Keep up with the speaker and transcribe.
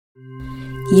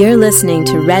You're listening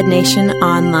to Red Nation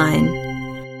Online.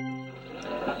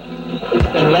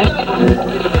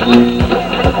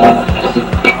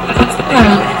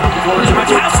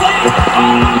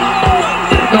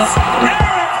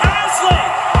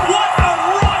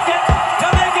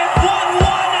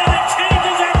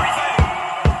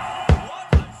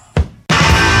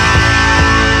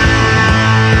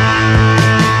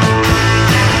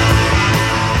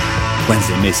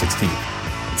 Wednesday, May 16th.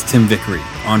 It's Tim Vickery,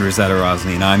 Andres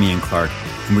Zadarozny, and I'm Ian Clark,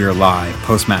 and we are live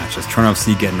post-match as Toronto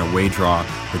FC get an away draw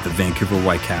with the Vancouver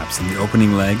Whitecaps in the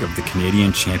opening leg of the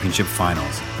Canadian Championship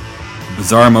Finals. A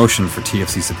bizarre emotion for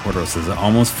TFC supporters as it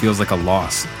almost feels like a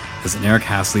loss as an Eric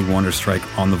Hasley wonder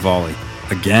strike on the volley,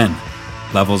 again,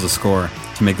 levels a score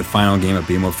to make the final game at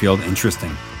BMO Field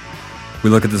interesting. We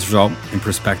look at this result in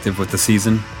perspective with the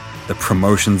season, the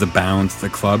promotions abound to the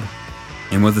club,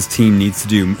 and what this team needs to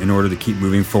do in order to keep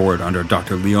moving forward under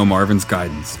Dr. Leo Marvin's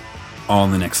guidance. All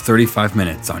in the next 35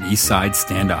 minutes on Eastside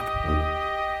Stand Up.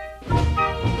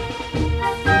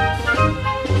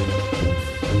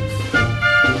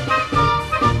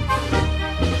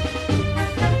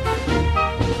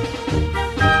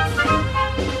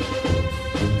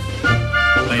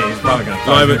 He's probably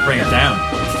going to bring it down.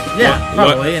 Yeah,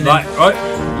 probably. And then...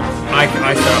 I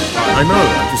set up. I know,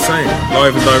 I'm just saying.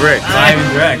 Live and direct. Live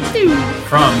and direct.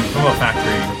 From Football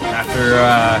Factory.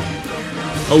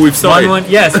 After, we've started.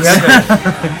 Yes, we have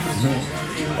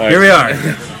to. Here we are.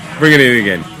 Bringing it in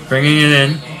again. Bringing it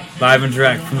in. Live and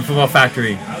direct from the Football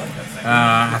Factory.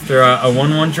 After a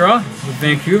 1-1 draw with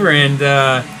Vancouver. And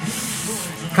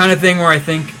kind of thing where I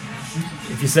think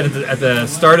if you said at the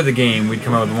start of the game we'd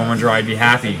come out with a 1-1 draw, I'd be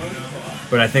happy.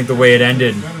 But I think the way it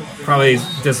ended, probably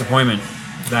disappointment.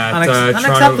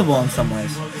 Unacceptable in some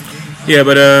ways. Yeah,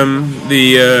 but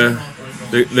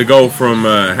the goal from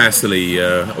Hasley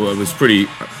was pretty.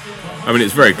 I mean,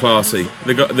 it's very classy.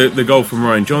 The goal from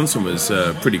Ryan Johnson was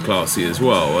pretty classy as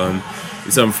well.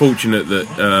 It's unfortunate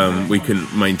that we can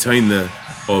maintain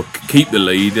or keep the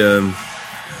lead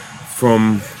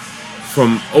from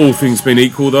all things being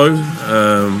equal, though.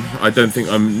 I don't think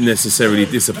I'm necessarily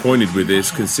disappointed with this,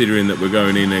 considering that we're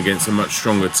going in against a much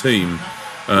stronger team.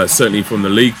 Certainly from the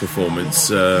league performance,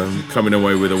 coming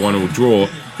away with a 1-1 draw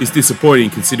is disappointing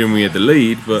considering we had the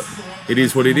lead, but it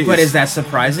is what it is. But is that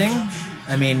surprising?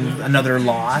 I mean, another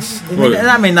not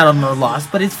another loss,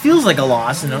 but it feels like a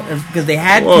loss, because they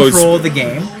had control of the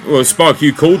game. Well, Spark,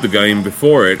 you called the game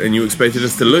before it, and you expected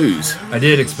us to lose. I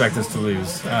did expect us to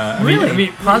lose. Really?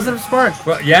 Positive Spark.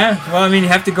 Well, yeah. Well, I mean, you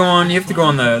have to go on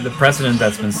the precedent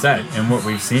that's been set and what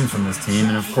we've seen from this team,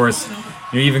 and of course.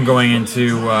 Even going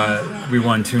into, we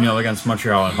won 2-0 against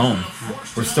Montreal at home.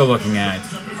 We're still looking at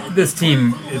this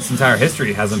team, its entire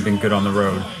history hasn't been good on the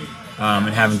road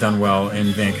and haven't done well in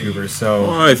Vancouver. So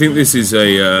I think this is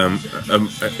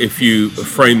if you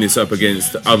frame this up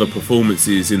against other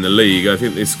performances in the league, I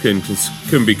think this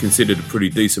can be considered a pretty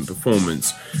decent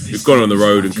performance. We've gone on the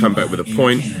road and come back with a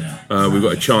point. We've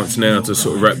got a chance now to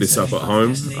sort of wrap this up at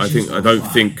home. I don't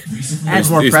think adds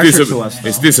more pressure to us.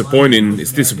 It's disappointing.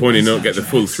 It's disappointing not to get the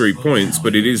full 3 points,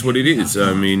 but it is what it is.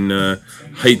 I mean,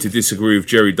 hate to disagree with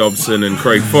Jerry Dobson and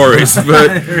Craig Forrest,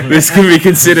 but this can be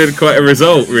considered quite a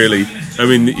result, really. I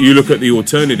mean, you look at the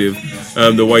alternative,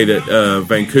 the way that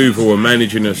Vancouver were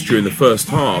managing us during the first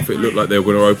half. It looked like they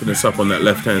were going to open us up on that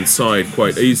left-hand side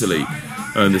quite easily.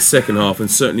 In the second half,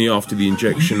 and certainly after the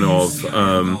injection of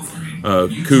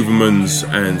Koevermans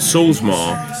and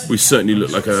Solskjaer, we certainly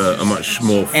look like a much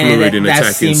more fluid and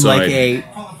attacking side. That seemed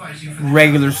like a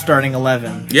regular starting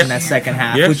 11 in that second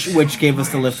half, which gave us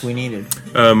the lift we needed.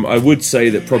 I would say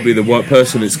that probably the one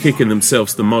person that's kicking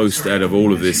themselves the most out of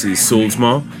all of this is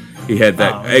Solskjaer. He had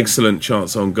that excellent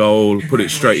chance on goal, put it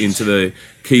straight into the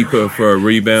keeper for a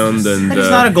rebound. And he's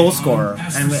not a goal scorer,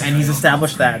 and he's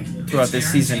established that throughout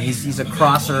this season. He's a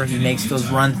crosser. He makes those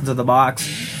runs into the box.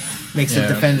 Makes it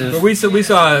defensive. But we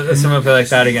saw a similar play like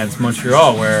that against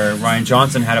Montreal, where Ryan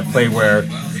Johnson had a play where,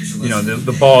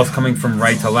 the ball is coming from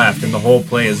right to left, and the whole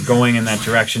play is going in that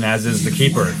direction, as is the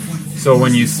keeper. So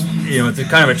when it's a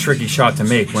kind of a tricky shot to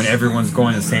make when everyone's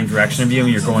going the same direction of you,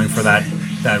 and you're going for that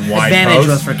wide advantage post.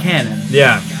 was for Cannon.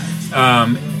 Yeah,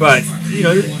 but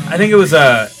I think it was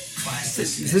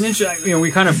it's an interesting. We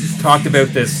kind of talked about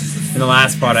this in the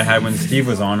last spot I had when Steve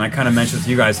was on. I kind of mentioned to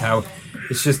you guys how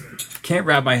it's just can't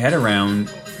wrap my head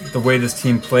around the way this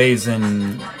team plays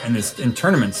in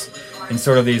tournaments, in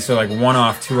sort of these like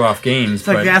 1-off, 2-off games. It's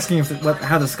like asking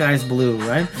how the sky's blue,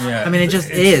 right? Yeah. I mean, it just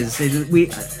is.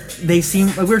 They seem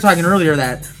like we were talking earlier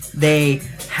that they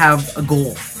have a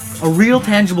goal, a real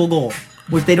tangible goal,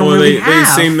 which they don't really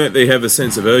have. They seem that they have a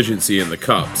sense of urgency in the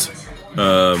cups,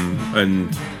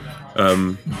 and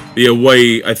the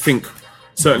away, I think,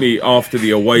 certainly after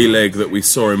the away leg that we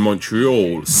saw in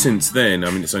Montreal, since then,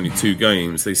 I mean, it's only 2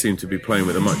 games, they seem to be playing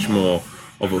with a much more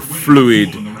of a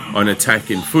fluid and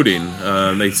attacking footing.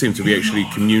 They seem to be actually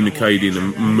communicating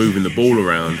and moving the ball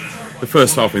around. The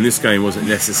first half in this game wasn't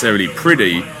necessarily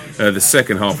pretty. The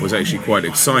second half was actually quite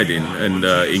exciting and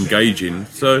engaging.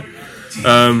 So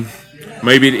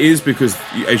maybe it is because,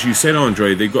 as you said,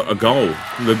 Andre, they got a goal.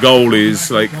 The goal is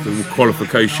like the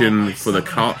qualification for the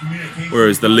cup,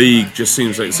 whereas the league just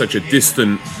seems like such a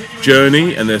distant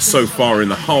journey, and they're so far in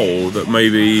the hole that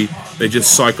maybe they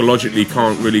just psychologically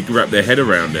can't really wrap their head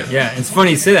around it. Yeah, it's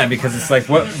funny you say that because it's like,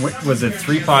 what was it,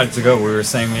 3 pods ago we were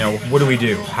saying, what do we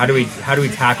do? How do we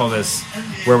tackle this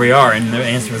where we are? And the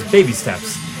answer was baby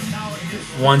steps,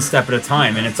 1 step at a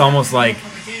time. And it's almost like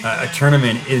a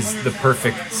tournament is the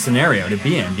perfect scenario to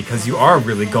be in because you are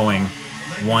really going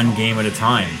 1 game at a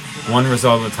time, 1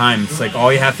 result at a time. It's like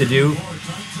all you have to do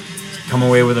is come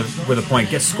away with a point,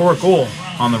 score a goal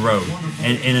on the road,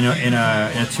 and in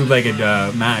a 2-legged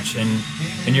match, and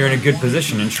you're in a good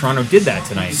position. And Toronto did that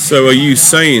tonight. So, are you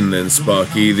saying then,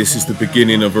 Sparky, this is the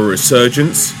beginning of a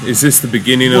resurgence? Is this the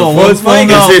beginning of? Is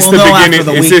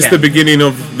this the beginning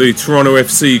of the Toronto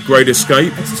FC Great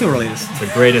Escape? It's too early. It's the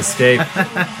Great Escape.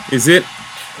 Is it?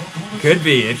 Could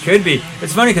be. It could be.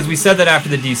 It's funny because we said that after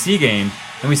the DC game,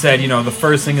 and we said, the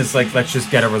first thing is like, let's just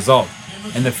get a result.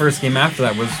 And the first game after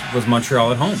that was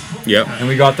Montreal at home. Yeah. And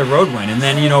we got the road win. And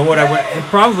then,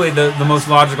 probably the most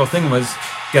logical thing was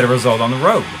get a result on the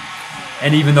road.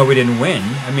 And even though we didn't win,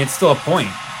 I mean, it's still a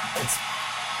point.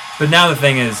 But now the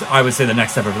thing is, I would say the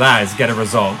next step of that is get a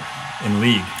result in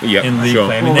league. Yeah, in league sure.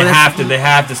 play. I mean, they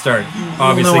have to start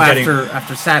obviously getting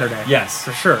after Saturday. Yes,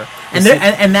 for sure. And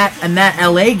that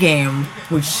LA game,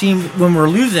 which seemed when we're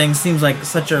losing, seems like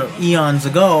such eons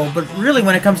ago. But really,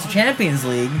 when it comes to Champions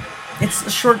League,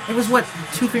 it's short. It was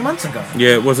 2-3 months ago. Yeah,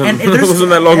 it wasn't. It wasn't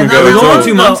that long ago. It was only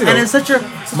 2 months ago. And it's such a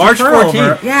March turnover.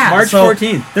 14th. Yeah, March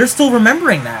 14th. They're still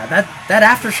remembering that. That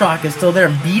aftershock is still there,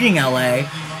 beating LA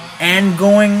and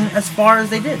going as far as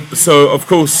they did. So, of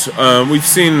course, we've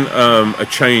seen a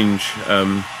change.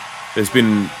 There's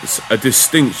been a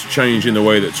distinct change in the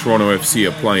way that Toronto FC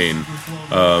are playing.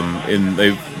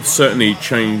 They've certainly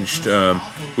changed.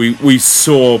 We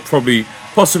saw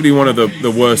possibly one of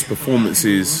the worst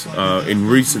performances in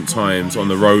recent times on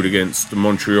the road against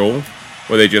Montreal,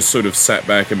 where they just sort of sat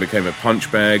back and became a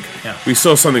punch bag. Yeah. We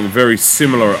saw something very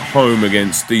similar at home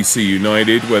against DC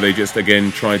United, where they just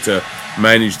again tried to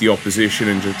manage the opposition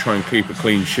and to try and keep a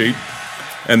clean sheet.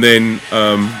 And then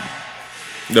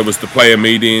there was the player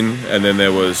meeting, and then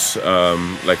there was a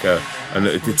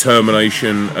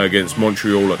determination against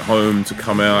Montreal at home to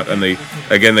come out, and they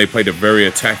played a very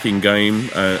attacking game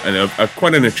and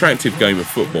quite an attractive game of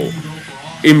football.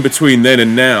 In between then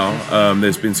and now,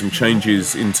 there's been some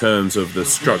changes in terms of the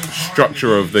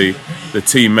structure of the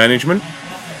team management.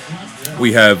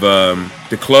 We have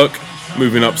de Klerk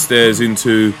moving upstairs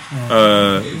into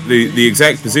the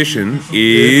exact position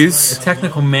is a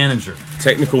technical manager.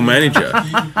 Technical manager.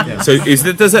 Yeah. So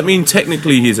does that mean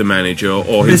technically he's a manager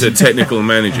or he's a technical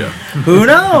manager? Who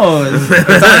knows?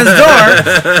 It's on his door.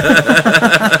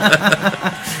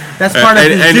 That's part of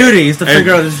his duties to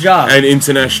figure out his job. And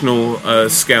international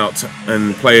scout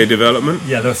and player development.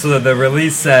 Yeah. So the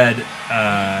release said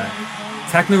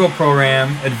technical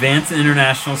program, advanced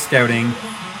international scouting,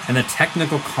 and the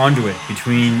technical conduit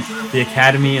between the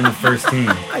academy and the first team.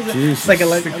 It's like an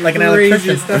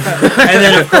electrician. And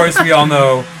then, of course, we all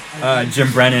know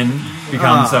Jim Brennan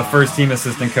becomes a first-team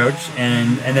assistant coach.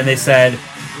 And then they said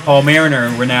Paul Mariner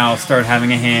will now start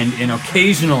having a hand in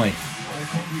occasionally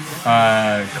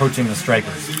coaching the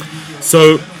strikers.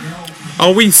 So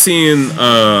are we seeing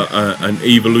an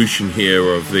evolution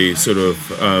here of the sort of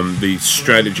the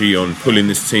strategy on pulling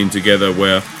this team together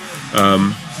where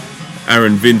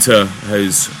Aaron Winter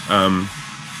has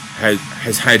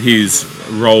had his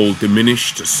role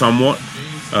diminished somewhat.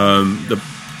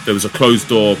 There was a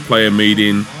closed-door player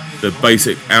meeting. The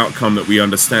basic outcome that we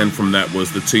understand from that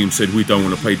was the team said, we don't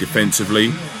want to play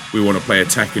defensively. We want to play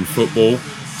attacking football.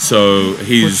 So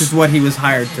which is what he was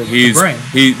hired to bring.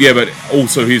 But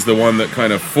also he's the one that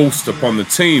kind of forced upon the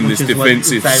team this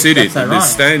defensive this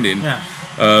standing. Yeah.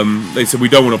 They said, we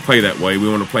don't want to play that way. We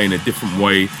want to play in a different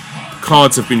way.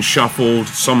 Cards have been shuffled.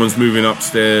 Someone's moving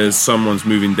upstairs. Someone's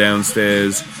moving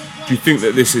downstairs. Do you think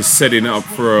that this is setting up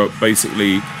for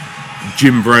basically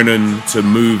Jim Brennan to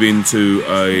move into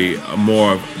a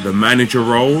more of the manager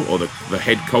role or the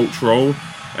head coach role,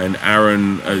 and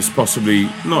Aaron as possibly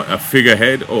not a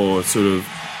figurehead or sort of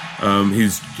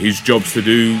his job's to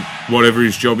do whatever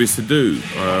his job is to do.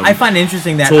 I find it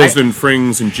interesting that Torsten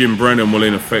Frings and Jim Brennan will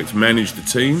in effect manage the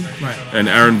team, Right. and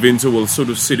Aaron Winter will sort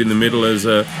of sit in the middle as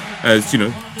you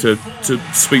know, to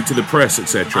speak to the press,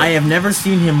 etc. I have never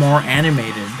seen him more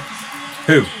animated,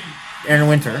 Who? Aaron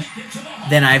Winter,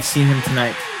 than I've seen him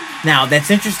tonight. Now, that's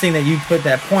interesting that you put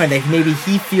that point, that maybe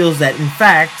he feels that, in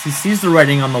fact, he sees the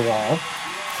writing on the wall,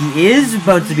 he is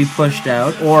about to be pushed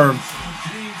out, or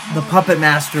the puppet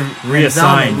master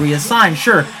reassigned,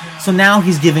 sure. So now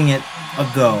he's giving it a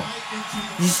go.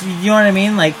 You know what I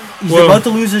mean? Like, he's about to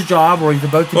lose his job, or he's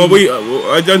about to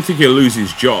I don't think he'll lose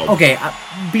his job. Okay,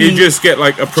 He'll just get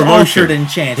like a promotion. altered and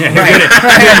changed. Yeah, Right.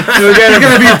 He's going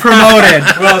to be promoted.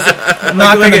 Well,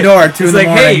 Knock on the door, 2 it's in the like,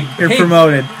 morning. hey, You're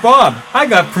promoted. Bob, I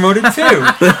got promoted too.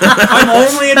 I'm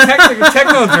only a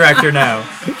techno director now.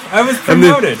 I was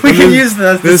promoted. We can use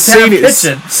the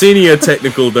senior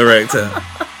technical director.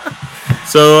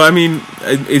 So I mean,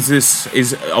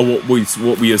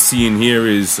 what we are seeing here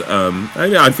is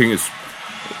I think it's,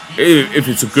 if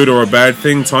it's a good or a bad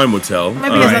thing, time will tell.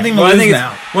 Maybe there's nothing to Well, I lose think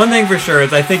now. one thing for sure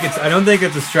is I don't think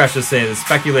it's a stretch to say the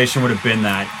speculation would have been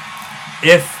that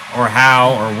if or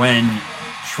how or when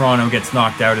Toronto gets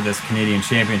knocked out of this Canadian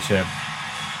Championship,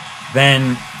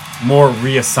 then more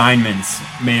reassignments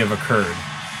may have occurred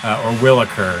or will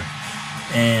occur,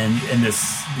 and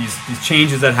these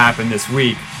changes that happened this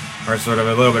week are sort of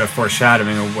a little bit of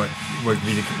foreshadowing of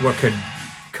what could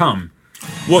come.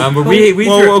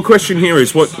 A question here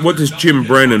is what does Jim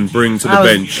Brennan bring to the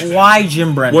bench? Why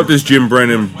Jim Brennan? What does Jim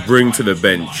Brennan bring to the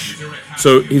bench?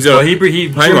 So he's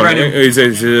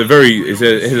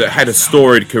had a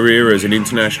storied career as an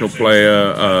international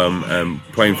player,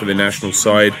 playing for the national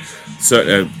side.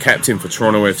 So, captain for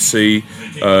Toronto FC,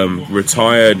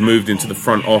 retired, moved into the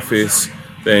front office,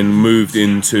 then moved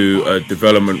into a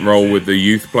development role with the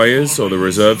youth players or the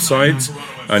reserve sides,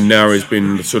 and now has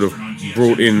been sort of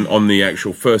brought in on the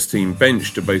actual first team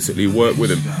bench to basically work with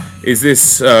him. Is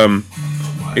this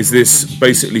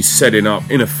basically setting up,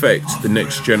 in effect, the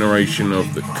next generation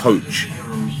of the coach?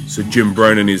 So Jim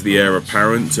Brennan is the heir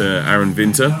apparent to Aaron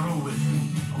Winter?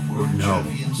 No.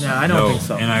 Yeah, I don't think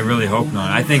so. And I really hope not.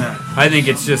 I think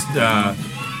it's just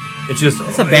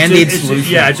it's a Band-Aid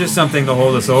solution. It's just something to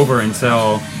hold us over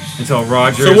until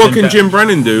Rogers. So what can Jim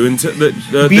Brennan do until the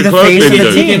clerk didn't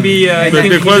do? He can be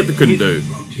the clerk couldn't do.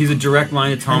 He's a direct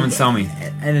line to Tom Anselmi.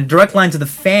 And a direct line to the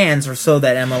fans, or so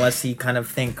that MLSE kind of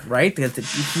think, right? Because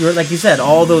like you said,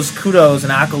 all those kudos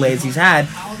and accolades he's had,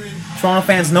 Toronto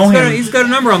fans know him. He's got a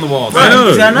number on the wall. I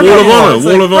know.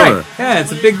 Wall of Honor. Yeah,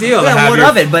 it's a big deal. Yeah, what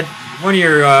of it? But one of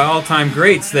your all-time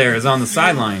greats there is on the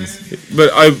sidelines.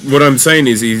 But what I'm saying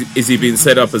is he being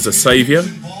set up as a savior,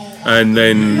 and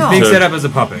then being set up as a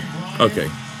puppet. Okay,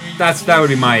 that would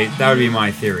be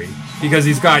my theory, because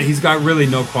he's got really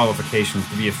no qualifications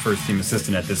to be a first-team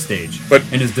assistant at this stage, but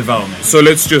in his development. So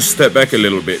let's just step back a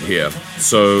little bit here.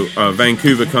 So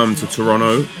Vancouver come to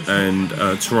Toronto, and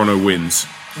Toronto wins.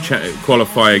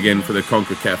 Qualify again for the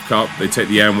CONCACAF Cup. They take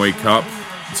the Amway Cup.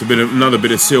 It's another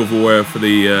bit of silverware for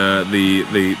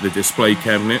the display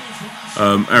cabinet.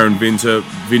 Aaron Winter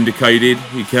vindicated.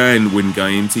 He can win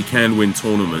games. He can win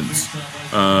tournaments.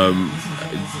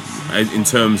 In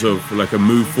terms of like a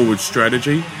move forward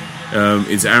strategy,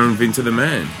 is Aaron Winter the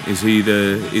man? Is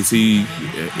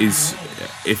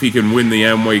if he can win the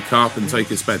Amway Cup and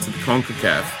take us back to the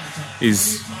CONCACAF?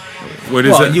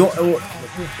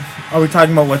 Are we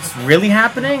talking about what's really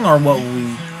happening, or what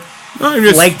we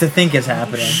like to think is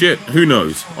happening? Shit, who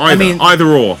knows? Either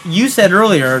or. You said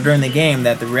earlier during the game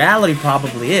that the reality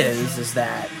probably is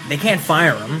that they can't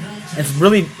fire him. It's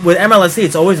really, with MLSE,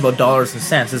 it's always about dollars and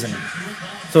cents, isn't it?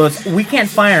 So we can't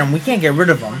fire him, we can't get rid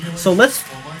of him. So let's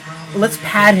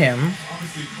pad him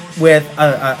with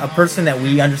a person that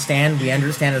we understand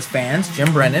as fans,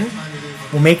 Jim Brennan.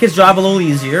 We'll make his job a little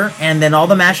easier, and then all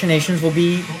the machinations will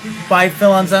be by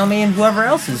Phil Anselmi and whoever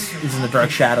else is in the dark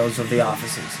shadows of the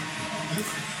offices.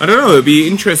 I don't know. It'd be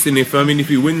interesting if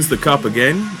he wins the cup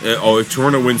again, or if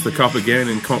Toronto wins the cup again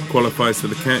and qualifies for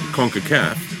the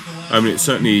CONCACAF. I mean, it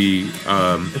certainly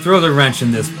it throws a wrench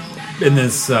in this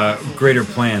greater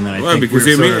plan that I think. Because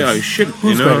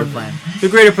whose greater plan? The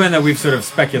greater plan that we've sort of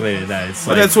speculated that it's.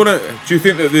 But that's what. Do you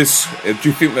think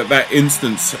that that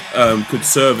instance could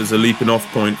serve as a leaping off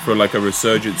point for like a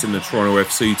resurgence in the Toronto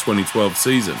FC 2012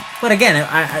 season? But again,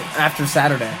 after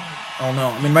Saturday, oh no!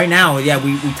 I mean, right now, yeah,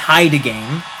 we tied a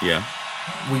game. Yeah.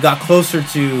 We got closer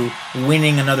to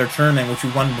winning another tournament, which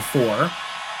we won before.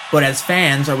 But as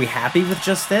fans, are we happy with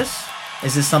just this?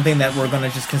 Is this something that we're going to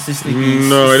just consistently be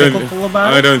No, cyclical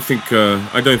about? I don't think.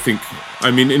 I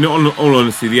mean, in all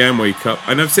honesty, the Amway Cup,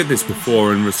 and I've said this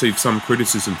before and received some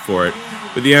criticism for it,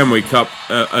 but the Amway Cup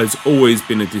has always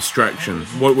been a distraction.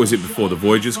 What was it before, the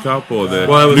Voyagers Cup or the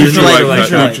Well, it was Nutrilite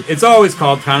Cup? it's always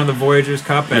called kind of the Voyagers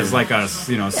Cup as like a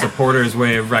supporters'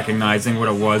 way of recognizing what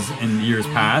it was in years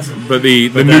past. But the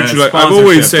the Nutrilite,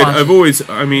 sponsorship.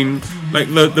 I mean, like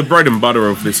the bread and butter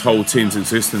of this whole team's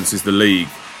existence is the league.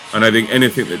 And I think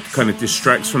anything that kind of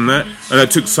distracts from that, and I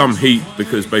took some heat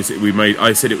because basically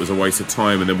I said it was a waste of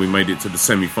time, and then we made it to the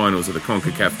semi-finals of the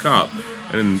CONCACAF Cup,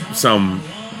 and some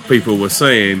people were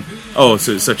saying, "Oh,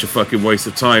 so it's such a fucking waste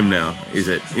of time now, is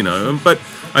it?" You know, but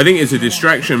I think it's a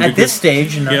distraction At this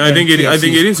stage, I think it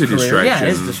is a career, distraction. Yeah, it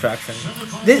is a distraction.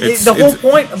 The whole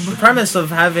point of the premise of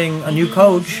having a new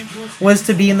coach was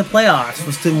to be in the playoffs,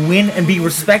 was to win and be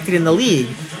respected in the league.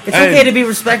 It's okay to be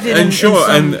respected. And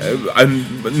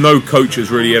and no coach has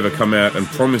really ever come out and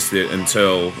promised it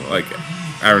until like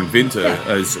Aaron Vinter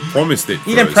has promised it.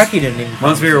 Even us. Preki didn't even.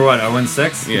 Once we were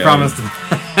 0-6, he Yeah. promised to.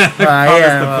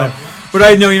 Yeah, But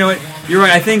I know, you know what? You're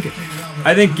right. I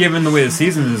think given the way the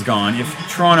season has gone, if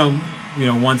Toronto,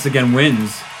 once again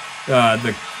wins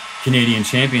the Canadian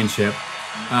Championship,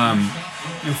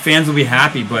 fans will be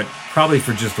happy, but probably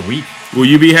for just a week. Will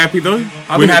you be happy though?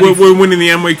 I'll be happy. We're winning the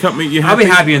Amway Cup. Mate, you happy? I'll be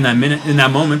happy in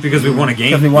that moment because we won a game.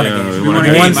 Because we won a Yeah, game. we won a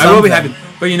I game. will be happy.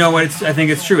 But you know what? I think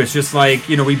it's true. It's just like,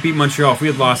 we beat Montreal. If we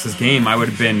had lost this game, I would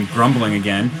have been grumbling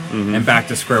again and back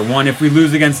to square one. If we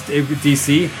lose against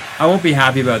DC, I won't be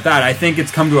happy about that. I think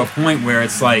it's come to a point where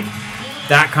it's like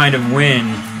that kind of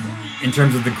win, in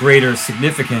terms of the greater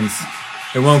significance,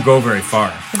 it won't go very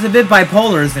far. It's a bit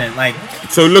bipolar, isn't it? Like,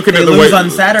 So looking they at the lose way on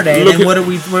Saturday, look then at- what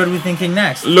are we thinking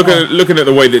next? Looking at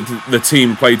the way that the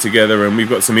team played together, and we've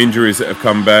got some injuries that have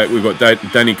come back. We've got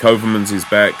Danny Kovermans is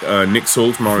back. Nick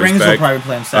Saltmar is Frings will back. probably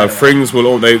play on Saturday.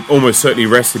 Frings they almost certainly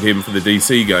rested him for the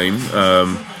DC game.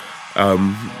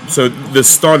 So the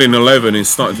starting 11 is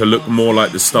starting to look more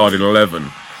like the starting 11.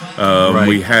 Right.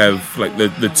 We have like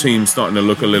the team starting to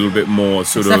look a little bit more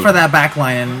sort Except of. for that back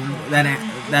line and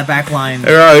that back line.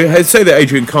 I'd say that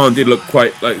Adrian Kahn did look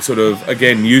quite like sort of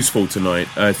again useful tonight.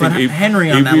 I think But Henry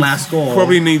on that last goal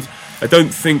probably needs. I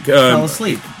don't think fell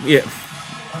asleep. Yeah,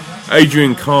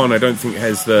 Adrian Kahn I don't think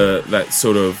has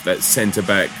that centre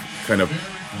back kind of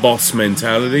boss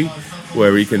mentality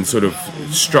where he can sort of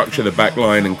structure the back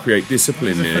line and create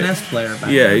discipline. He's a in it. finesse player.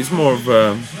 Yeah, he's more of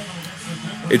a.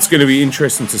 It's going to be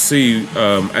interesting to see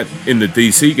in the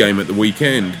DC game at the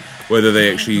weekend whether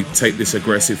they actually take this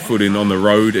aggressive footing on the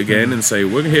road again and say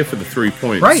we're here for the 3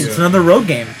 points. Right, it's another road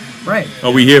game. Right.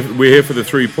 We're here for the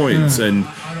 3 points, and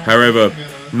however,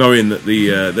 knowing that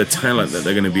the talent that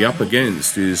they're going to be up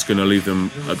against is going to leave them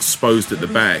exposed at the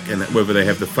back, and whether they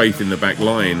have the faith in the back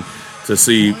line to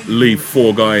leave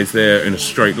 4 guys there in a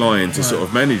straight line to sort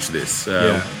of manage this.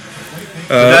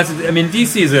 But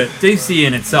DC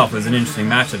in itself is an interesting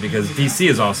matchup because DC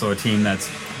is also a team that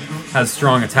has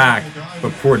strong attack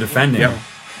but poor defending. Yep.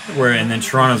 And then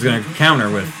Toronto's going to counter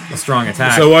with a strong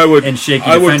attack So and shaky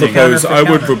defending. I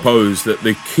would propose that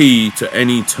the key to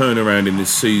any turnaround in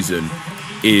this season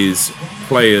is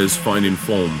players finding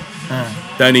form.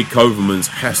 Danny Kovermans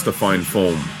has to find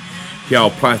form. Piao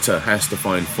Plata has to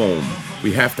find form.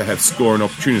 We have to have scoring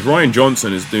opportunities. Ryan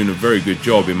Johnson is doing a very good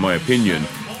job, in my opinion.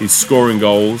 He's scoring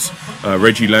goals.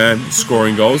 Reggie Lamb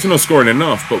scoring goals. They're not scoring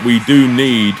enough, but we do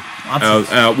need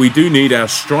our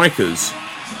strikers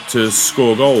to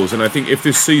score goals. And I think if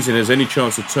this season has any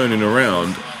chance of turning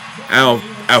around, our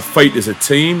fate as a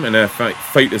team and our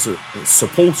fate as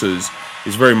supporters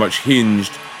is very much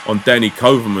hinged on Danny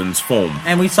Koverman's form.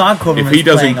 And we saw Koverman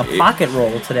playing a pocket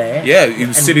role today. Yeah, he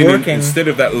was sitting instead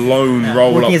of that lone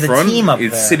role up as a front. team up He's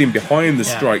there. sitting behind the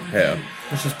strike pair.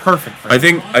 Which is perfect for I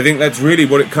think that's really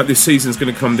what this season's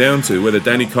going to come down to, whether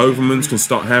Danny Kovermans can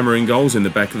start hammering goals in the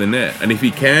back of the net. And if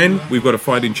he can, we've got a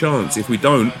fighting chance. If we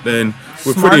don't, then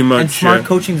we're pretty much... And smart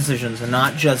coaching decisions and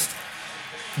not just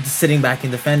sitting back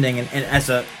and defending and as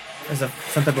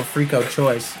some type of freak out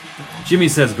choice. Jimmy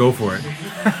says go for it.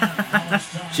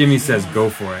 Jimmy says go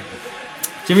for it.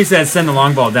 Jimmy says send the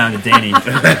long ball down to Danny.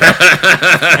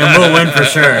 And we'll win for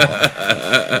sure.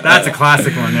 That's a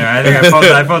classic one there. I think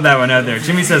I pulled that one out there.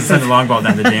 Jimmy says send the long ball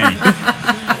down to Danny.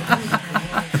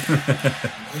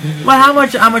 Well,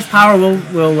 how much power will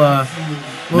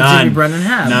None. Jimmy Brennan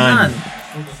have? None.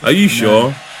 Are you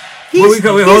sure? Wait,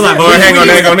 hold on. Oh,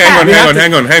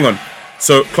 hang on.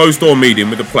 So, closed door meeting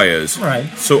with the players. Right.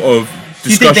 Sort of Do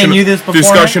you think they knew this beforehand?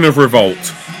 discussion of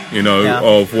revolt. Yeah.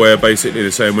 Of where basically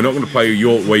they're saying we're not going to play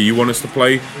your way you want us to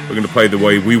play. We're going to play the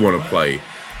way we want to play.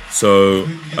 So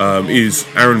is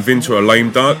Aaron Winter a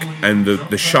lame duck, and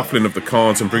the shuffling of the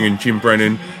cards and bringing Jim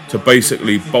Brennan to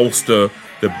basically bolster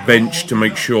the bench to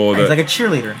make sure that He's like a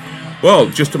cheerleader. well,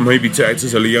 just to maybe to act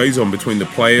as a liaison between the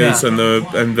players and the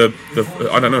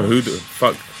I don't know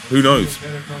who knows.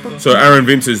 So Aaron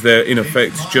Winter's there in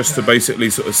effect just to basically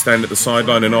sort of stand at the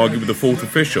sideline and argue with the fourth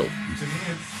official,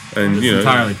 and It's you know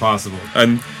entirely possible.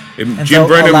 and so Jim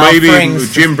Brennan allow maybe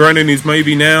Frings- Jim Brennan is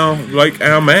maybe now like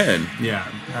our man. Yeah.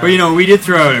 But, you know, we did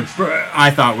throw out, I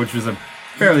thought, which was a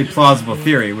fairly plausible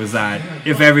theory, was that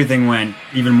if everything went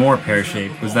even more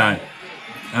pear-shaped, was that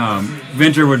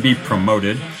Winter would be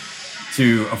promoted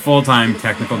to a full-time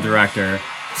technical director.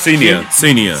 Senior.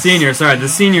 The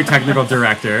senior technical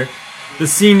director, the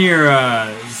senior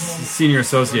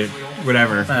associate,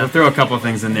 whatever. We'll throw a couple of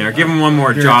things in there. Give him one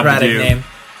more job to Bureaucratic do.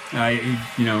 name.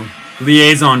 You know,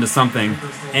 liaison to something,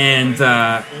 and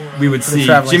we would see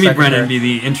traveling Jimmy secretary. Brennan be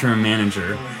the interim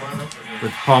manager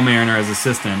with Paul Mariner as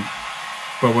assistant.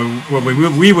 But what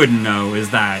we wouldn't know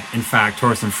is that, in fact,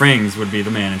 Torsten Frings would be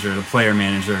the manager, the player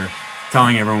manager,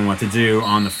 telling everyone what to do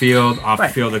on the field, off the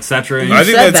Right. field, etc. I think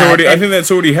said that's that, already. I and- think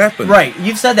that's already happened. Right,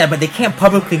 you've said that, but they can't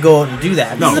publicly go out and do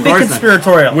that. This No, is a of bit course not.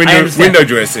 conspiratorial. I understand. Window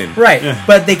dressing. Right,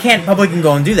 but they can't publicly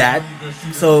go and do that.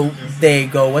 So they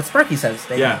go what Sparky says.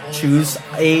 They choose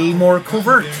a more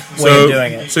covert way of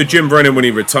doing it. So Jim Brennan, when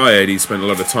he retired, he spent a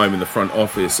lot of time in the front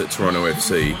office at Toronto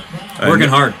FC, Working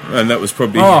hard. and that was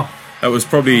probably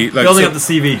like Building up the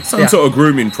CV. some sort of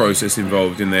grooming process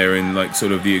involved in there, in like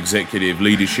sort of the executive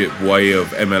leadership way of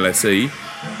MLSE,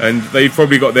 and they've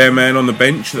probably got their man on the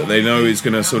bench that they know is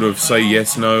going to sort of say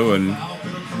yes, no, and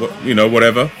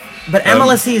whatever. But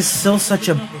MLSE is still such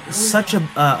a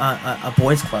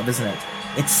boys' club, isn't it?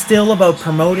 It's still about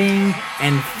promoting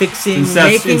and fixing,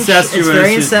 Incestuous. It's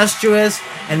very incestuous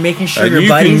and making sure And your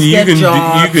buddies get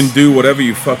jobs. you can do whatever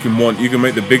you fucking want. You can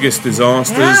make the biggest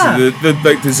disasters, Yeah.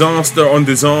 the disaster on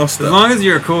disaster. As long as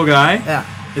you're a cool guy. Yeah.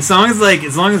 As long as Big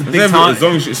Never- Tom. as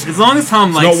long as Tom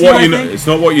It's likes not what I you know. think. It's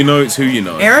not what you know. It's who you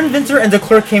know. Aaron Winter and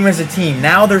DeClercq came as a team.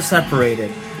 Now they're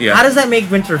separated. Yeah. How does that make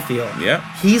Winter feel? Yeah.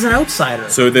 He's an outsider.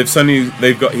 So they've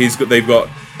got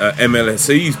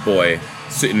MLSE's boy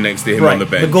sitting next to him on the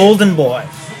bench. The golden boy.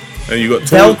 And you got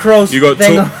Velcro's thing.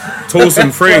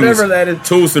 Torsten Frings. Whatever that is.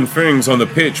 Torsten Frings on the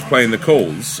pitch playing the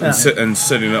calls and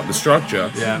setting up the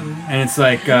structure. Yeah, and it's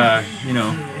like,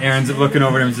 Aaron's looking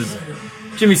over at him and says,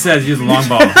 Jimmy says use a long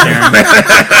ball, Aaron.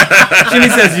 Jimmy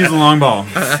says use a long ball.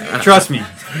 Trust me.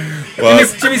 Well,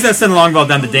 Jimmy says send a long ball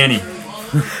down to Danny.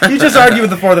 You just argue with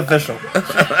the fourth official.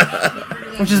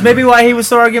 Which is maybe why he was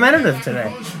so argumentative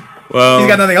today. well, He's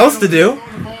got nothing else to do.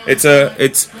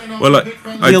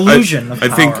 The illusion of I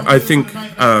think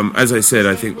power. as I said,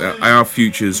 I think that our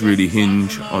futures really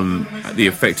hinge on the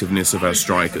effectiveness of our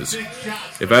strikers.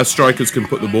 If our strikers can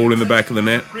put the ball in the back of the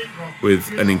net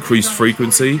with an increased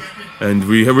frequency, and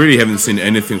we really haven't seen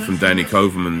anything from Danny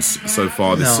Kovermans so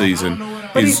far this No. season.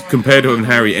 Compared to when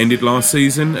Harry ended last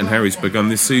season and Harry's begun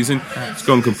this season, it's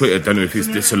gone completely. I don't know if he's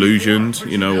disillusioned,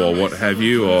 or what have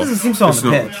you, or He doesn't seem so on it's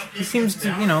the not- pitch. He seems to,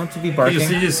 to be He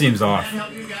barking. just seems off.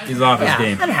 He's off his Yeah,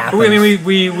 game. that happens. But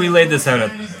we laid this out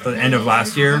at the end of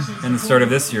last year and the start of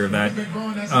this year that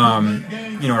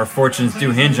our fortunes do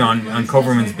hinge on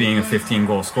Kovermans being a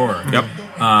 15-goal scorer. Yep.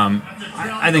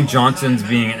 I think Johnson's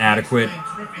being an adequate,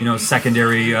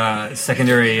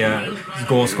 secondary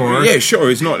goal scorer. Yeah, sure.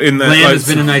 He's not in that. Lamb has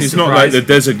been a nice He's not like surprise. the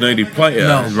designated player,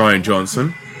 No. Ryan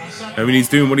Johnson. I mean, he's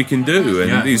doing what he can do, and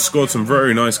Yeah. he's scored some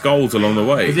very nice goals along the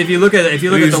way. Because if you look at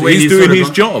the way he's he's doing sort of his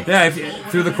job. Yeah,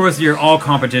 through the course of the year, all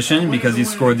competition, because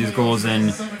he's scored these goals in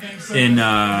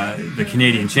the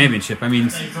Canadian Championship. I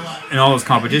mean, in all those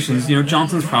competitions,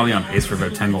 Johnson's probably on pace for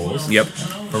about 10 goals. Yep.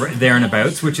 Or there and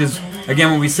abouts, which is, again,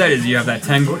 what we said is you have that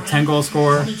 10 goal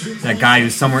scorer, that guy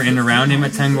who's somewhere in and around him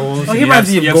at 10 goals. Oh, and he reminds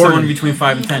me of you have Gordon. someone between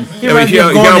 5 and 10. He reminds me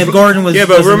of Gordon. If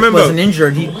Gordon wasn't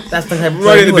injured, that's the type of player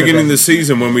Right he at the would've beginning of been. the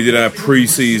season, when we did our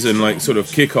pre-season sort of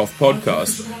kickoff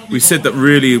podcast, we said that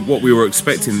really what we were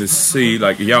expecting to see,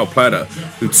 like Yao Plata,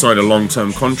 who'd signed a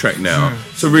long-term contract now,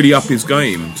 to really up his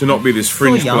game, to not be this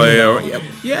fringe young, player. though.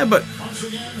 Yeah, but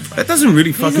that doesn't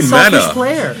really fucking a matter. selfish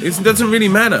player. It doesn't really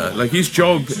matter. Like, his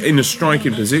job in a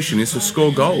striking position is to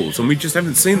score goals, and we just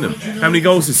haven't seen them. How many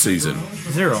goals this season?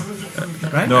 0.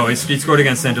 Right? No, he scored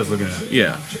against Santos Laguna.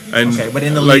 Yeah, and Okay, but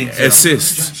in the like league, zero.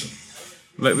 assists,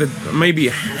 maybe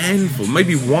a handful,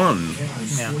 maybe one.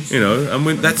 Yeah.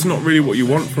 And that's not really what you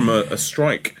want from a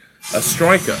striker.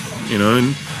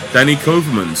 And Danny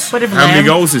Kovermans. But if how many Lamb-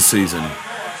 goals this season?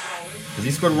 Has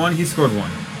he scored one? He scored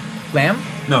one. Lamb?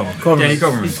 No, Kovermans. Danny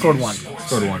Kovermans. He scored 1.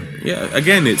 Go to one. Yeah,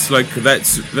 again, it's like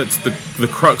that's the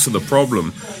crux of the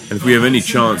problem. And if we have any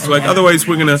chance, like otherwise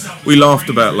we laughed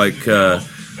about like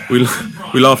we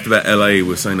laughed about LA.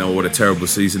 We're saying, oh, what a terrible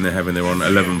season they're having. They're on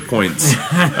 11 points,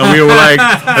 and we were like,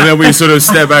 and then we sort of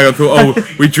stepped back and thought,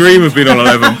 oh, we dream of being on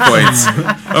 11 points.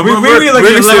 And We were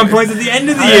looking at 11 points at the end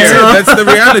of the year. That's the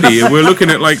reality. We're looking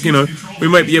at like we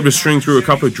might be able to string through a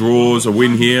couple of draws, a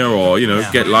win here, or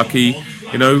get lucky.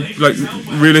 Like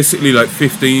realistically, like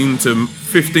 15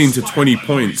 to 20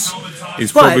 points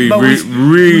is probably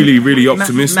really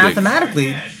optimistic.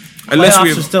 Mathematically, Unless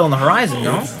playoffs are still on the horizon,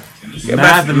 no? Yeah,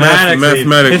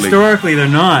 mathematically, historically, they're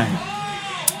not.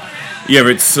 Yeah,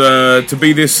 it's to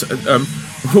be this.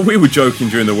 We were joking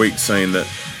during the week saying that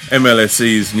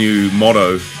MLSE's new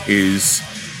motto is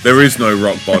 "There is no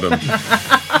rock bottom."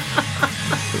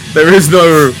 There's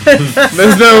no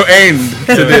end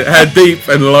to how deep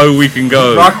and low we can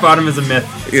go. Rock bottom is a myth.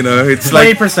 It's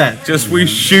 20%. like just we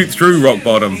shoot through rock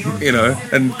bottom,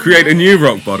 and create a new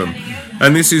rock bottom.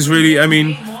 And this is really, I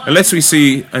mean, unless we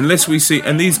see, and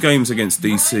these games against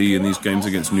DC and these games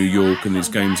against New York and these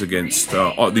games against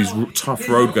these tough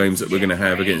road games that we're going to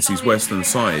have against these western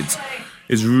sides,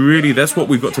 is really, that's what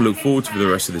we've got to look forward to for the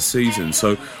rest of the season.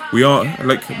 So we are,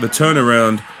 like, the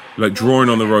turnaround, like drawing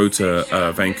on the road to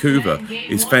Vancouver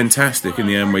is fantastic in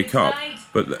the Amway Cup.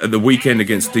 But at the weekend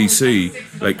against DC,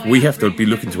 like, we have to be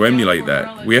looking to emulate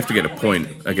that. We have to get a point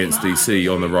against DC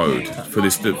on the road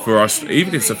for us,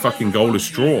 even if it's a fucking goalless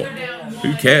draw.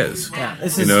 Who cares? Yeah,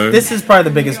 this is probably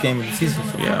the biggest game of the season.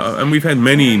 Yeah, and we've had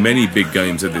many big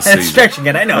games of this and season. Stretching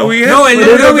it, I know.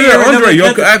 Andre,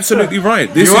 you're absolutely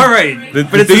right. You are right. The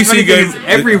but it's DC game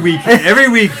every week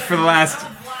for the last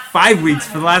 5 weeks,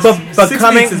 for the last 6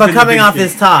 weeks. But coming off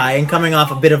this tie and coming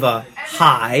off a bit of a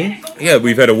high. Yeah,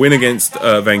 we've had a win against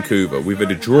Vancouver. We've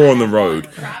had a draw on the road.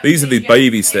 These are the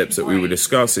baby steps that we were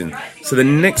discussing. So the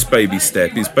next baby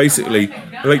step is basically,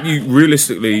 like, you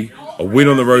realistically, a win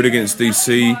on the road against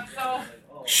DC.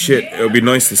 Shit, it would be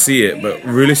nice to see it, but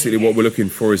realistically, what we're looking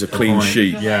for is a clean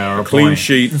sheet. Yeah, a clean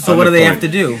sheet. So what do they have to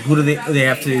do? Who do they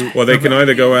have to? Well, they can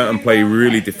either go out and play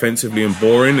really defensively and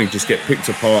boring and just get picked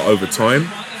apart over time.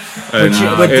 And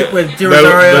with they're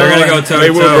going to go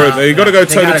toe-to-toe. They've got to go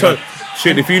toe-to-toe.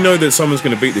 Shit, if you know that someone's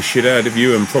going to beat the shit out of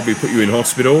you and probably put you in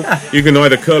hospital, you can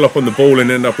either curl up on the ball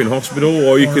and end up in hospital,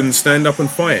 or you can stand up and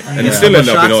fight and still end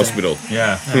up in hospital.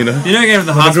 Yeah. You know? You're not getting to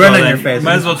the hospital, then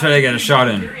might as well try to get a shot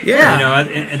in. Yeah.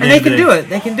 And they can do it.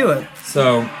 They can do it.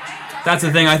 So that's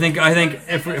the thing. I think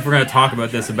if we're going to talk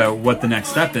about this, about what the next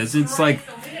step is, it's like,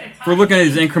 if we're looking at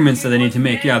these increments that they need to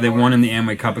make. Yeah, they won in the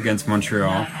Amway Cup against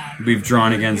Montreal. We've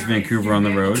drawn against Vancouver on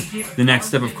the road. The next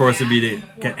step, of course, would be to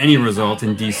get any result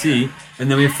in DC,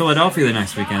 and then we have Philadelphia the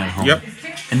next weekend at home. Yep.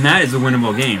 And that is a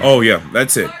winnable game. Oh yeah,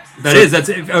 that's it. That's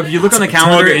it. If you look on the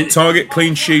calendar, target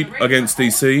clean sheet against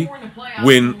DC,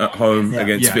 win at home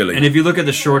against Philly. And if you look at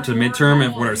the short to midterm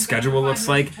and what our schedule looks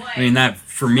like, I mean, that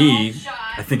for me,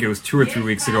 I think it was 2 or 3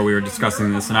 weeks ago we were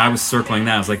discussing this, and I was circling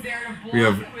that. I was like, we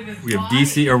have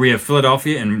DC, or we have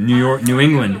Philadelphia and New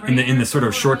England in the sort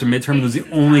of short to midterm. Those are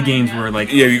the only games where, like,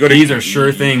 these are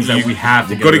sure things that we have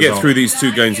to get. Got to get through these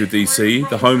 2 games with DC.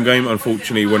 The home game,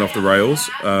 unfortunately, went off the rails.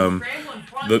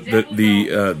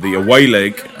 The away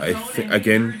leg, I think,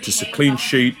 again, just a clean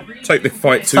sheet. Take the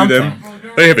fight to them.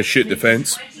 They have a shit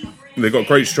defense. They've got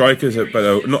great strikers,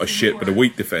 but not a shit, but a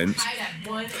weak defense.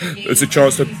 There's a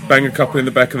chance to bang a couple in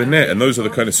the back of the net, and those are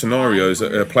the kind of scenarios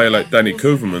that a player like Danny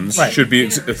Koevermans should be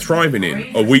thriving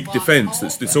in. A weak defence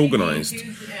that's disorganised,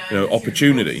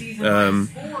 opportunity,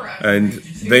 and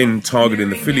then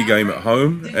targeting the Philly game at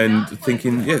home and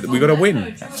thinking, we got to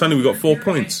win. Suddenly we got 4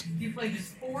 points.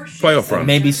 Playoff run,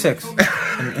 maybe 6. No,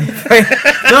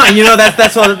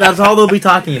 that's all they'll be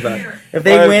talking about. If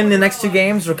they win the next 2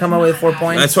 games or come out with 4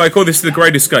 points. That's why I call this the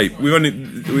Great Escape.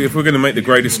 If we're going to make the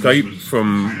Great Escape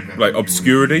from, like,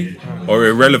 obscurity or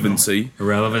irrelevancy,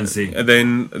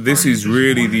 then this is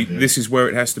really this is where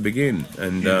it has to begin.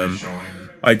 And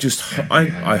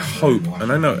I hope, and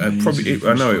I know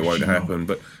it won't happen,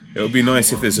 but it would be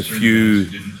nice if there's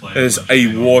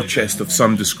a war chest of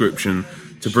some description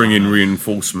to bring in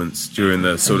reinforcements during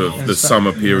the sort of the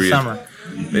summer period.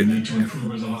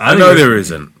 I know there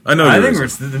isn't.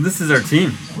 This is our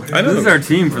team. This is our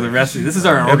team for the rest of. This is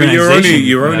our organization. But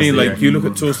you're only like, you look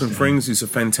at Torsten Frings, who's a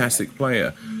fantastic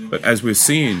player, but as we're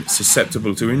seeing,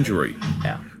 susceptible to injury.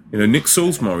 Yeah. Nick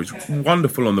Sulzmar is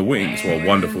wonderful on the wings. Well,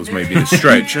 wonderful is maybe a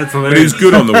stretch, but he's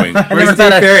good on the wing. Where's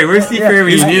Steve Perry? Where's Steve Perry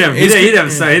when you need him? He'd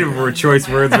have more choice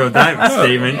words about that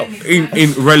statement.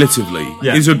 In relatively,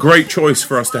 he's a great choice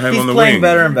for us to have on the wing. He's playing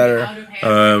better and better.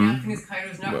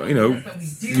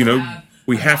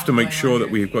 we have to make sure that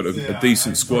we've got a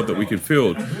decent squad that we can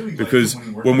field. Because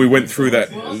when we went through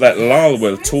that lull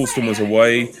where Torsten was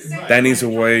away, Danny's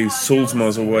away,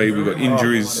 Sulzma's away, we got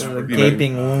injuries.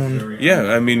 Gaping wound. Yeah,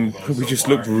 I mean, we just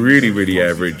looked really, really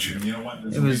average.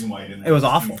 It was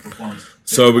awful.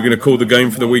 So we're going to call the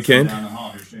game for the weekend.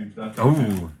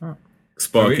 Oh.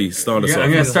 Sparky, start us off.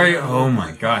 I'm going to start. Oh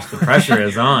my gosh, the pressure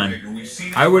is on.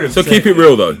 I would have. So keep it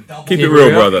real, though. Keep it real,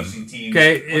 brother.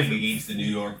 Okay,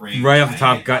 if right off the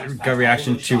top, gut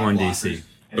reaction 2-1 DC.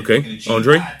 Okay,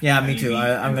 Andre? Yeah, me too.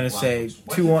 I'm going to say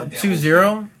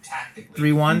 2-0,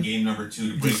 3-1,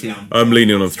 DC. I'm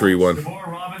leaning on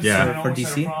 3-1. Yeah. For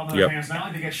DC? Yep.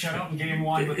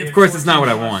 Of course, it's not what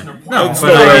I want. No, It's But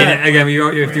not what I- I mean, again, you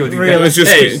have to deal with Let's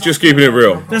just keeping it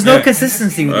real. there's no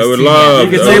consistency with I this would team. love.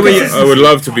 You could say what you- I would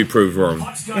love to be proved wrong.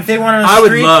 If they wanted a I would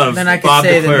streak, love then I could Bob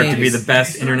say that DeClerc to maybe. be the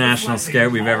best international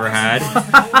scout we've ever had.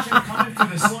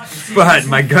 But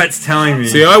my gut's telling me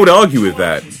See, I would argue with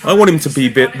that. I want him to be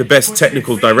the best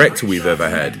technical director we've ever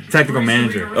had. technical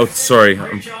manager. Oh, sorry,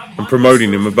 I'm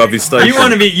promoting him above his station. You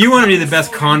want to be the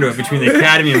best conduit between the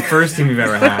academy and first team we've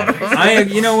ever had.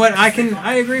 You know what? I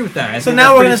agree with that. I So think now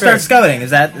that's we're going to pretty start fair. scouting. Is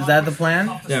that the plan?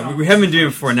 Yeah, we haven't been doing it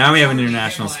before. Now we have an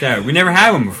international scout. We never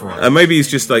had one before. Maybe he's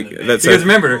just like that's. Because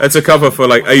remember- that's a cover for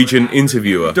like agent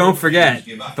interviewer. Don't forget,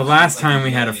 the last time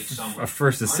we had a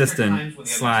first assistant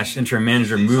 / interim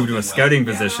manager move to a scouting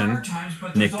position,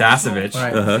 Nick Dasovich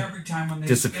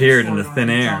disappeared into thin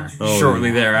air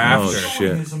shortly thereafter. Oh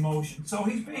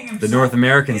shit! The North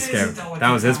American scout.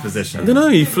 That was his I position. don't know.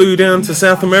 He flew down to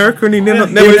South America and he never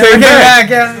He came never back.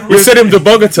 Yeah. We sent him to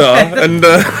Bogota and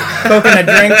Coconut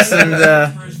drinks and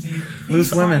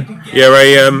loose women. yeah.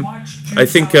 I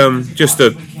think just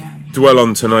to dwell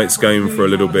on tonight's game for a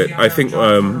little bit. I think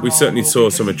we certainly saw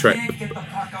some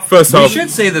first We half. should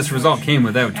say this result came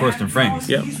without Torsten Frings.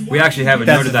 Yeah. We actually haven't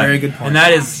That's noted a that. very good point. And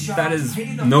that is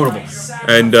notable.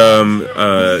 And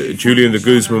Julian de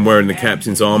Guzman wearing the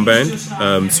captain's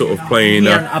armband, sort of playing He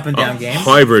had an up and down game.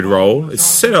 hybrid role. It's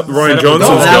set up Ryan Set up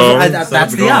Johnson's the goal. goal.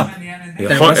 That's the up.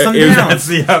 There were some It was- downs.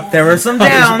 the up. There were some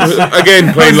downs.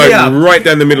 Again, playing like Yeah. right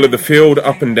down the middle of the field,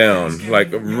 up and down, like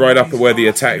right up where the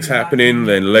attack's happening,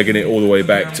 then legging it all the way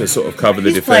back to sort of cover the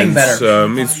He's playing defense.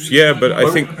 better. But I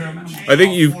think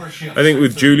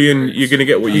with Julian, you're going to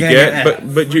get what you You're get, gonna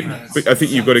but I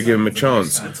think you've got to give him a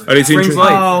chance. And it's Springs interesting.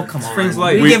 light. Oh, come on. Springs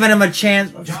light. You're giving him a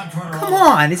chance. Come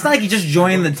on. It's not like he just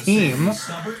joined the team.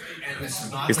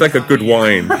 It's like a good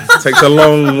wine. It takes a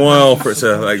long while for it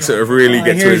to like sort of really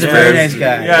get to Here's its a very best. nice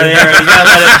guy. You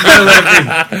gotta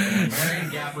let it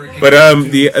But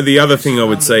the other thing I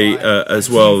would say as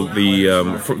well,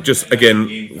 just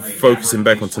again focusing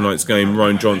back on tonight's game,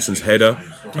 Ryan Johnson's header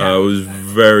was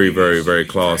very, very, very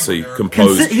classy,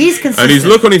 composed. He's consistent. And his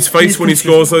look on his face He's when he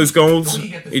consistent. scores those goals,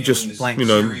 he just Blank.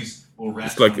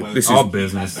 it's like this All is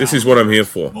business. This is what I'm here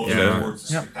for. You know,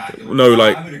 no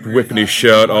like whipping his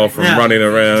shirt off and Yeah. running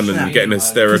around and getting 'Cause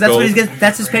hysterical. that's what he's getting.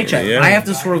 That's his paycheck. Yeah. I have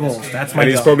to score goals. That's my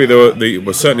And he's job.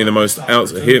 probably certainly the most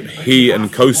he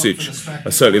and Kosic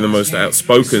are certainly the most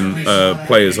outspoken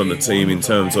players on the team in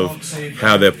terms of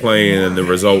how they're playing and the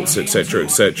results, etc.,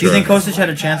 etc. Do you think Kostic had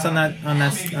a chance on that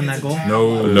goal?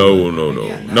 No.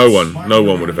 No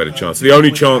one would have had a chance. The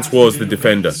only chance was the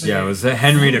defender. Yeah, it was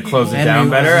Henry to close it Henry down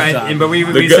was better. his job. But we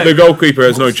The said goalkeeper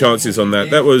has no chances on that.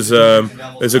 That was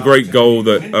there's a great goal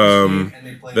that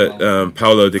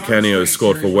Paolo Di Canio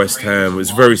scored for West Ham. It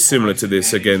was very similar to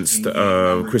this against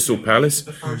Crystal Palace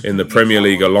in the Premier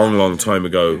League a long time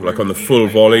ago, like on the full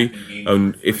volley.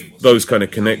 And if those kind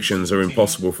of connections are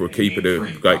impossible for a keeper to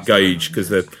like gauge because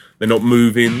they're not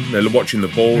moving, they're watching the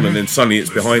ball, and then suddenly it's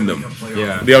behind them.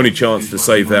 Yeah. The only chance to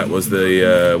save that was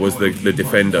the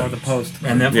defender. The post.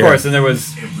 and of Yeah. course, and there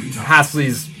was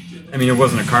Hasley's. I mean, it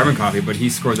wasn't a carbon copy, but he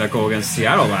scored that goal against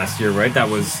Seattle last year, right? That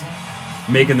was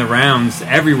making the rounds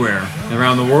everywhere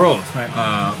around the world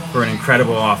for an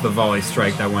incredible off the volley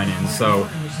strike that went in. So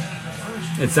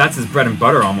that's his bread and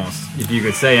butter almost. If you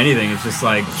could say anything, it's just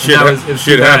like Shit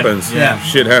too bad. happens. Yeah.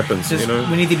 Shit happens. Just, You know.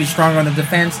 we need to be stronger on the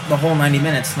defense the whole 90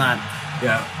 minutes, not.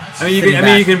 Yeah. I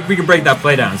mean, we can break that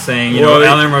play down, saying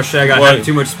Alain Rocher had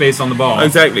too much space on the ball.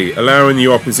 Exactly, allowing the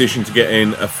opposition to get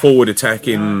in a forward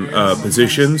attacking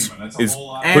positions is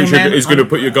going to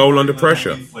put your goal under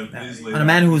pressure. On a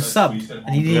man who was subbed, and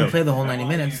he didn't even play the whole 90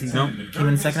 minutes. He came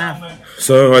in the second half.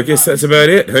 So I guess that's about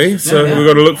it, hey? So we've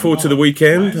got to look forward to the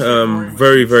weekend.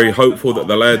 Very, very hopeful that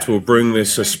the lads will bring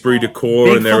this esprit de corps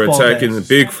Big and their football attack day. in the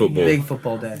big football. Big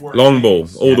football day. Long ball,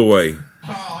 all the way.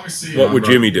 What would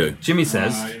Jimmy do? Jimmy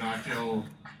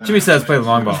says play the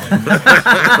long ball.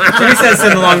 Jimmy says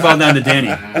send the long ball down to Danny.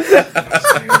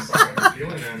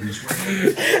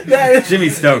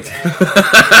 Jimmy's stoked.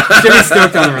 Jimmy's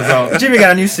stoked on the result. Jimmy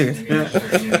got a new suit.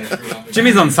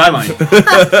 Jimmy's on the sideline.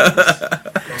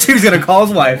 Jimmy's gonna call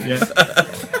his wife. Yeah.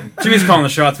 Jimmy's calling the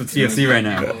shots with TFC right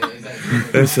now.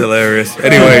 That's hilarious.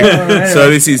 Anyway, so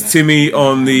this is Timmy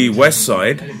on the west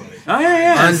side. Oh,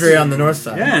 yeah. Andre on the north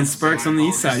side. Yeah, and Sparks on the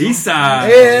east side. East side.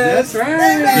 Yeah. That's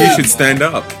right. You should stand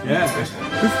up. Yeah.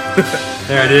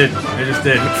 There, I did. I just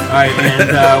did. All right,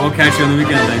 and we'll catch you on the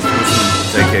weekend. Thanks for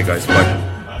listening. Take care, guys. Bye.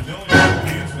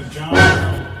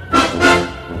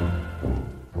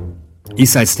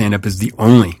 Eastside Stand Up is the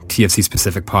only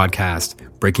TFC-specific podcast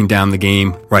breaking down the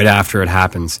game right after it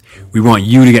happens. We want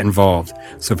you to get involved.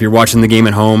 So if you're watching the game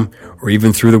at home or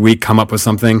even through the week, come up with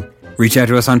something, reach out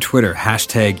to us on Twitter,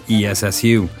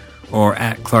 #ESSU, or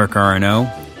 @ClarkRNO,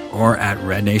 or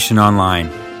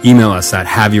 @RedNationOnline. Email us at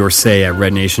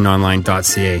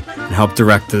haveyoursay@rednationonline.ca and help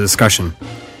direct the discussion.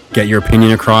 Get your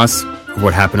opinion across of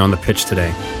what happened on the pitch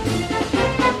today.